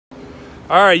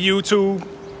All right, YouTube,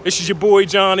 this is your boy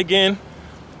John again.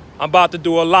 I'm about to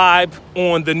do a live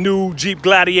on the new Jeep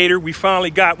Gladiator. We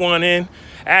finally got one in,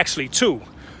 actually two.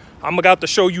 I'm about to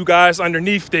show you guys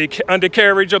underneath the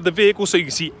undercarriage of the vehicle so you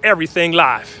can see everything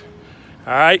live.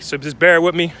 All right, so just bear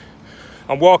with me.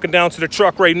 I'm walking down to the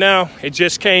truck right now. It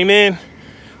just came in.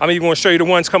 I'm even gonna show you the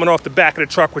ones coming off the back of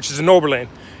the truck, which is an Overland.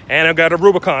 And I've got a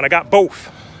Rubicon, I got both,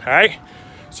 all right?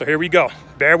 So here we go,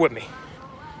 bear with me.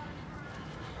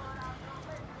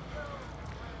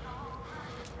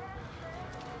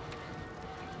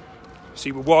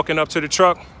 See, we're walking up to the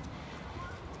truck.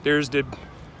 There's the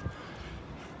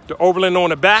Overland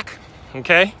on the back,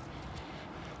 okay?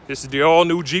 This is the all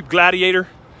new Jeep Gladiator.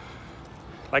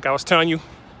 Like I was telling you,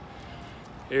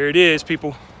 there it is,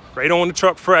 people. Right on the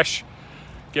truck, fresh.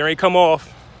 Getting ready to come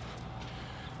off.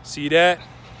 See that?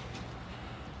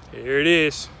 There it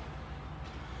is.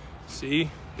 See,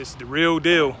 this is the real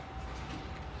deal.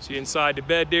 See inside the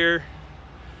bed there.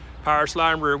 Power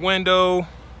sliding rear window.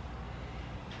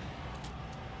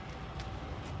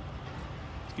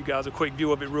 You guys a quick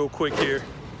view of it real quick here.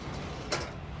 It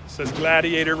says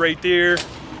Gladiator right there.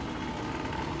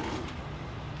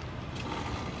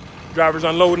 Driver's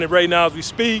unloading it right now as we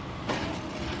speak.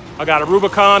 I got a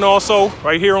Rubicon also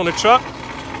right here on the truck.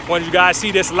 Wanted you guys to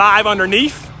see this live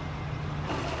underneath.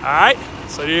 All right,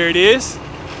 so there it is.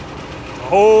 The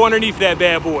whole underneath that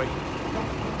bad boy.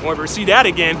 Won't ever see that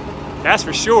again, that's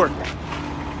for sure.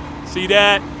 See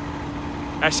that?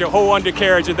 That's your whole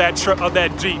undercarriage of that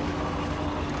Jeep.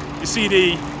 You see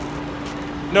I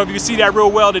don't know if you can see that real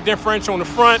well, the differential on the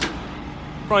front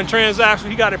transaxle,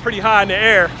 he got it pretty high in the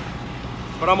air.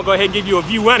 But I'm gonna go ahead and give you a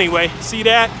view anyway. See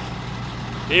that?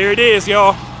 There it is,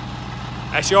 y'all.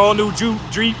 That's your all new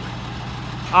Jeep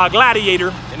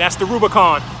Gladiator, and that's the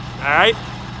Rubicon, all right?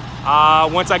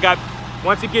 Once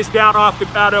it gets down off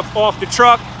the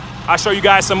truck, I'll show you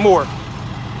guys some more.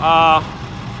 But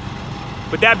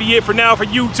that'd be it for now for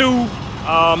YouTube.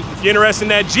 If you're interested in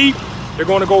that Jeep, they're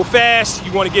going to go fast.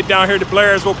 You want to get down here to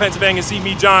Blairsville, Pennsylvania and see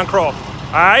me, John Croft.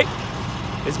 All right?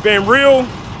 It's been real.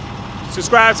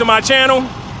 Subscribe to my channel.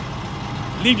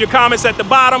 Leave your comments at the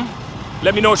bottom.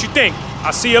 Let me know what you think.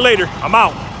 I'll see you later. I'm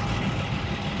out.